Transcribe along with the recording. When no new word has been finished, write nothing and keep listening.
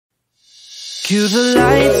Cue the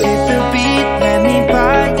lights, hit the beat, let me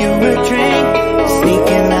buy you a drink.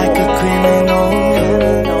 Sneaking like a criminal.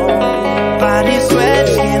 Body sweat,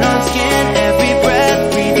 skin on skin, every breath,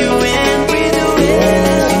 breathe you in, breathe you in.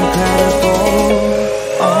 It's incredible,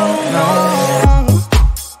 oh no.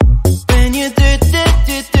 When you do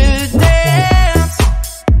dance,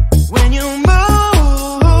 when you move,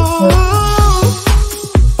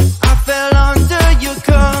 I fell under your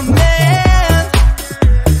command.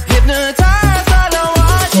 Hypnotized by the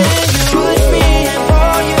watching you push me and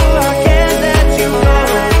for you, I can't let you go.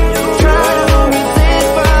 Try to resist,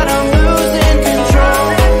 but I'm losing control.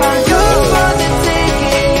 I'm yours for the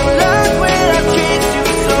taking. You love when I treat you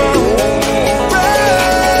so right.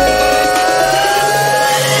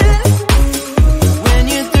 When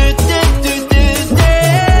you do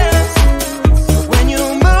dance, when you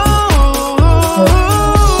move,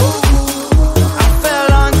 I fell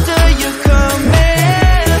under your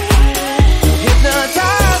command.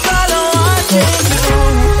 Hypnotized by the watching you.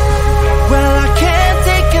 Well, I can't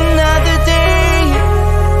take another day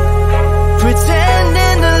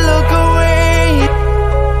pretending to look away,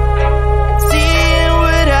 seeing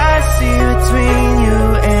what I see between you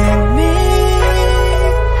and me.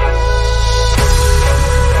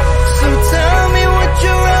 So tell me what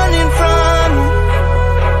you're running from,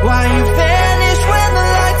 why you vanish when the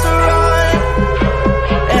lights are on.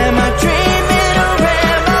 Am I dreaming or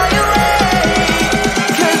am I awake?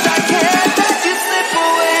 'Cause I can't let you slip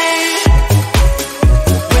away.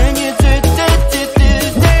 When you do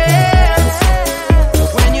dance,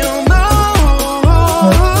 when you move,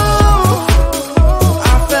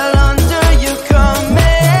 I fell under your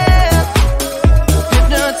command.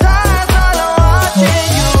 Hypnotized by the watching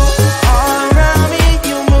you. All around me,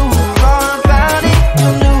 you move, all about it. You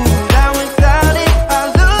knew that without it, I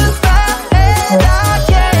lose my head. I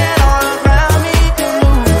can't. All around me, you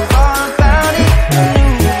move, all about it. You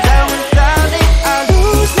knew that without it, I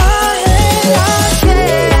lose my head. I can't.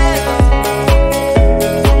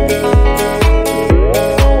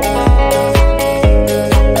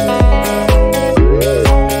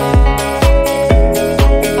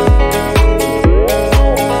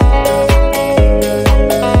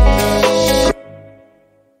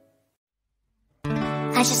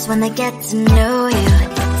 I just wanna get to know you,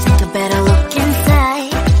 take a better look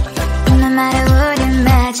inside. No matter what,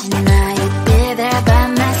 imagine now you'd be there by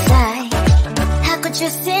my side. How could you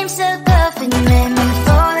seem so tough and you made me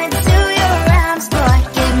fall into your arms, boy?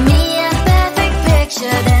 Give me a perfect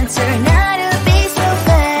picture, then turn out to be so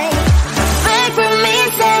fake. Break from me,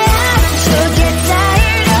 say haven't you get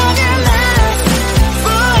tired of your mouth?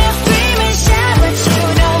 Boy, I scream and shout, but you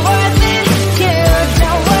don't worth it. You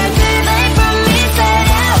don't worth it. Break from me, say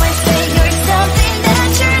I say you're something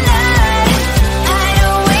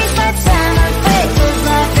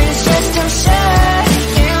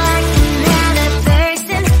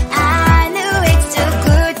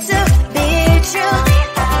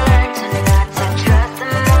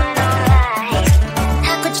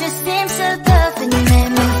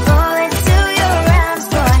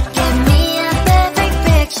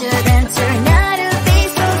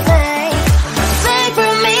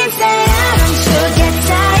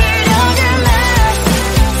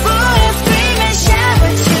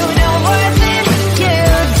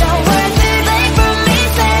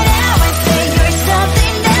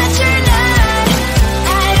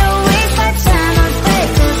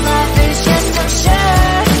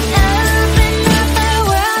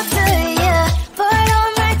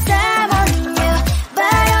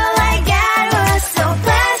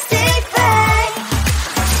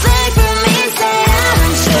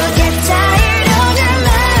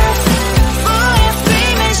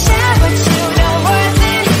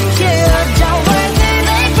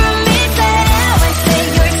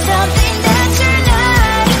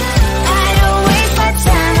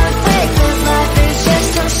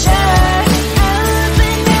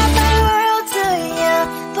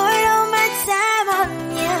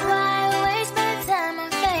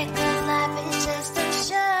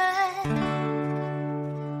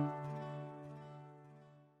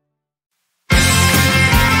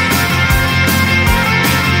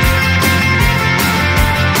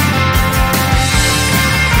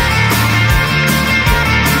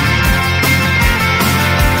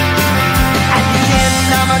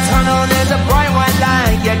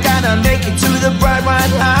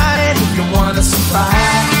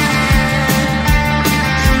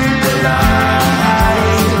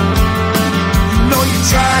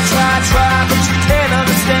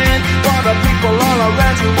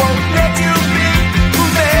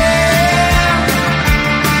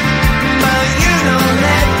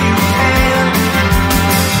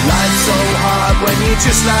when you're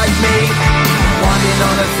just like me, wanting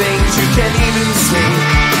all the things you can't even see.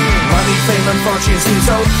 Money, fame and fortune seem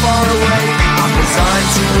so far away. I'm resigned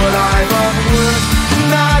to what I've would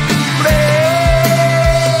not play.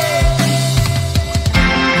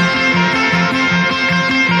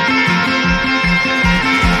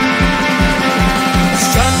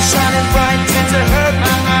 Sun shining bright tends to hurt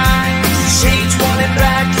my eyes. Shades worn in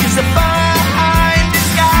black is a fine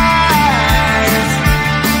disguise.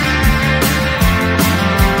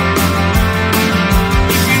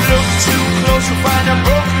 If you look too close you'll find a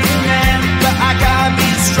broken man, but I gotta be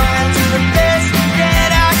strong to the best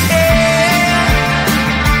that I can.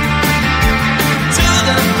 To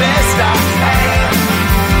the best I can.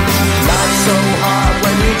 Life's so hard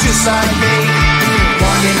when you're just like me,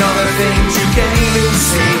 wanting all the things you can't even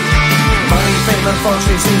see. Money, fame and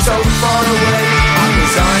fortune seem so far away. I'm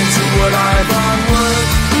resigned to what I've would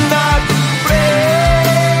not play.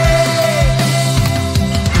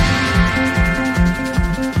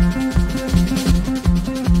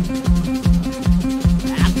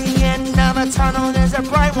 At the end of a tunnel there's a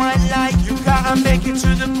bright white light. You gotta make it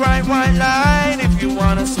to the bright white light if you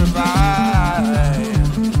wanna survive.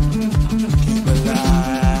 Keep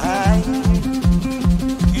alive.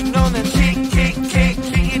 You know that kick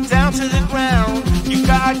it down to the ground. You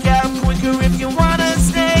gotta get up quicker if you wanna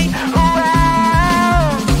stay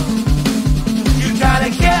around. You gotta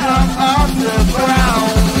get up off the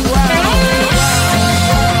ground.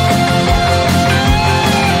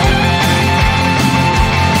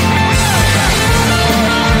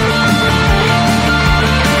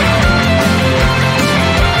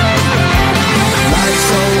 Life's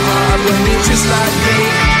so hard when you're just like me,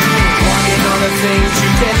 wanting all the things you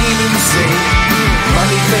can't even see.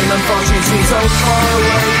 Money, fame and fortune seem so far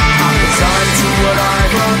away. I'm resigned to what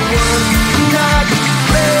I've would not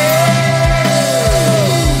play.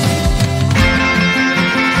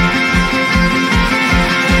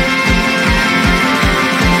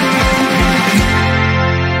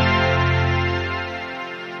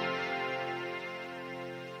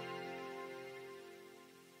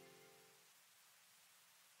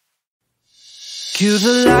 Cue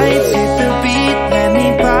the lights, hit the beat, let me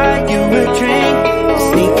buy you a drink.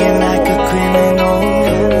 Sneaking like a criminal.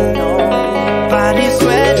 Body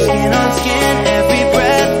sweat, skin on skin, every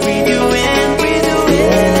breath, breathe you in.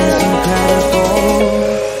 Feeling is incredible.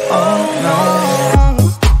 Oh no.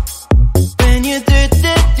 When you do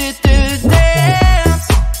dance,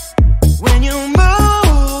 when you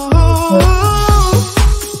move,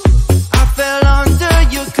 I fell under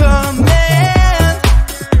your command.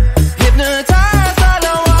 Hypnotized by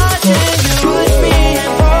the watching you push me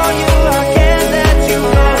and for you. I can't let you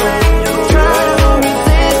go. Try to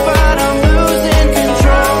resist, but I'm losing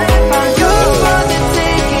control. I'm yours for the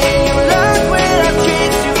taking. You love when I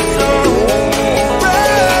treat you so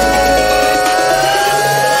right.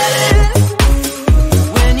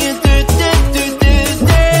 When you do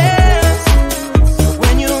dance,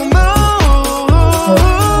 when you move,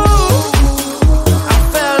 I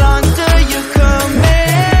fell under your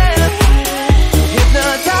command.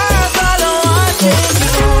 Hypnotized by the watching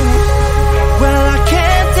you. Well, I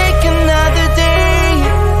can't take another day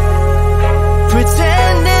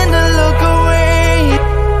pretending to look away,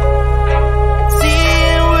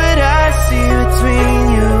 seeing what I see between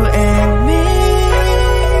you and me.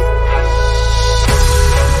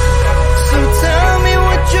 So tell me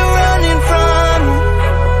what you're running from,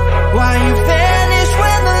 why you vanish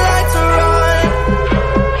when the lights are on.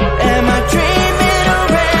 Am I dreaming or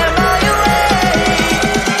am I awake?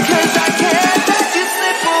 'Cause I can't let you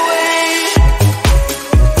slip away.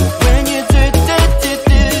 When you do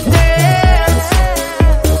dance,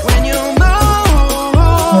 when you move,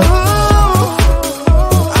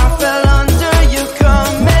 I fell under your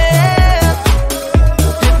command.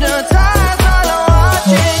 Hypnotized by the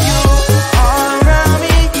watching you. All around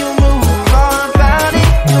me, you move, all about it.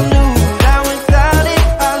 You knew that without it,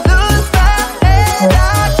 I lose my head.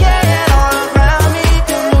 I can't. All around me,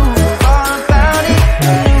 you move, all about it.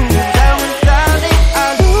 You knew that without it, I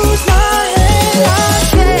lose my head. I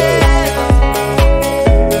can't.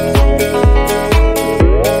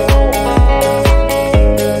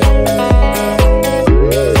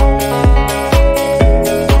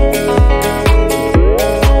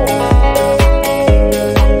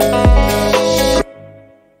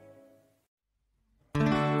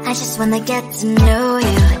 I just wanna get to know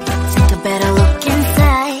you, take a better look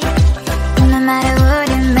inside. No matter what,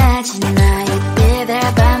 imagine now you'd be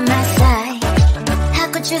there by my side. How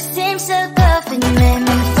could you seem so tough and you made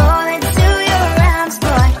me fall into your arms,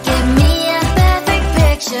 boy? Give me a perfect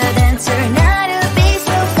picture, then turn out to be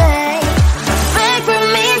so fake. Break with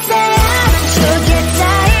me, say I'm a true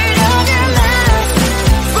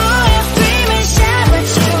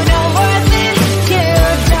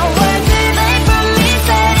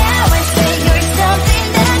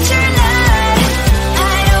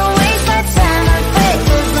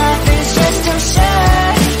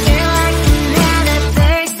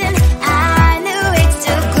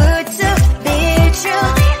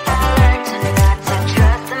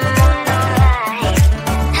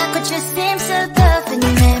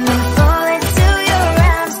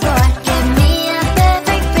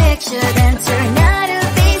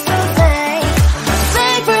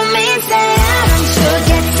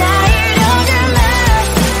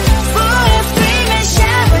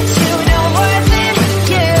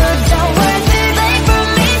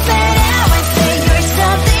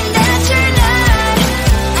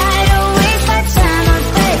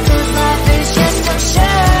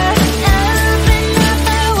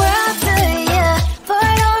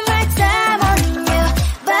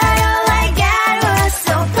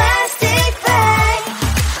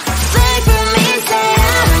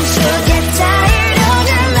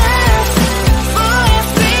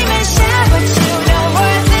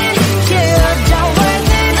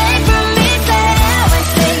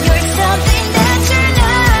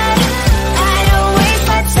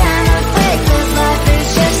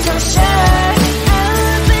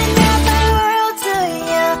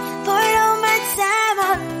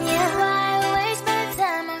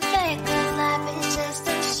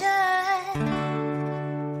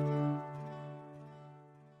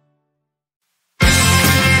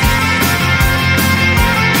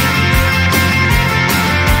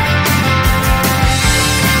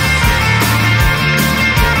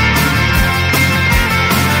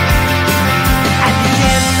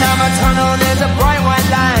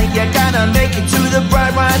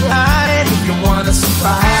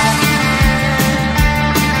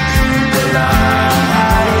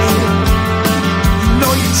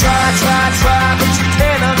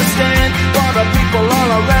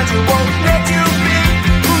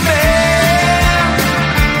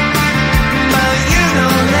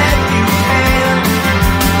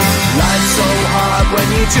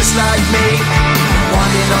just like me,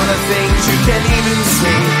 wanting all the things you can't even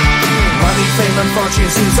see. Money, fame and fortune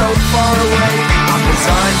seem so far away. I'm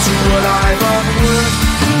resigned to what I've unworked,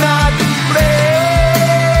 not play.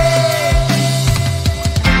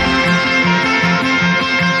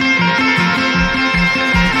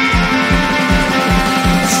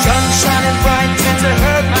 Sun shining bright tends to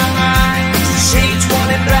hurt my mind. Shades worn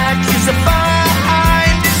in black is a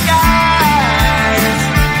fine disguise.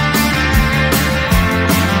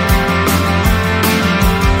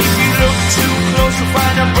 If you look too close you'll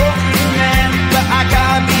find a broken man, but I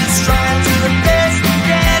gotta be strong to the best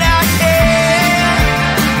that I can.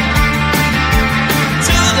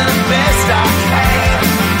 To the best I can.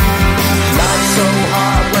 Life's so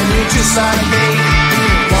hard when you're just like me,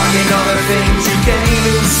 wanting all the things you can't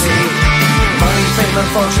even see. Money, fame and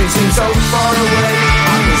fortune seem so far away.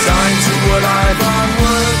 I'm resigned to what I've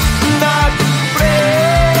unworked, not play.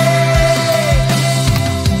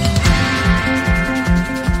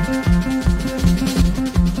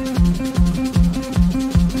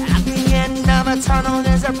 At the end of a tunnel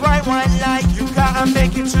there's a bright white light. You gotta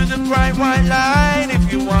make it to the bright white light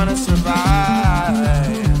if you wanna survive.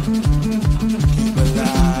 Keep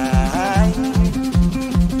alive.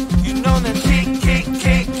 You know that kick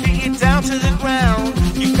it down to the ground.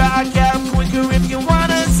 You gotta get up quicker if you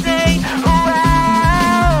wanna stay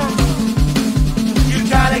around. You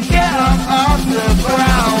gotta get up off the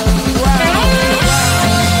ground.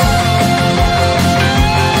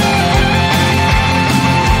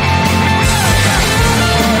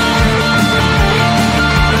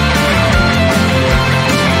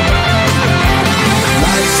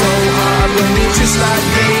 Life's so hard when you're just like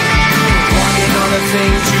me, wanting all the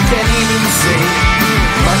things you can't even see.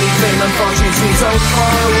 Money, fame and fortune seem so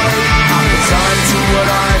far away. I'm resigned to what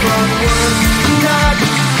I've unworked.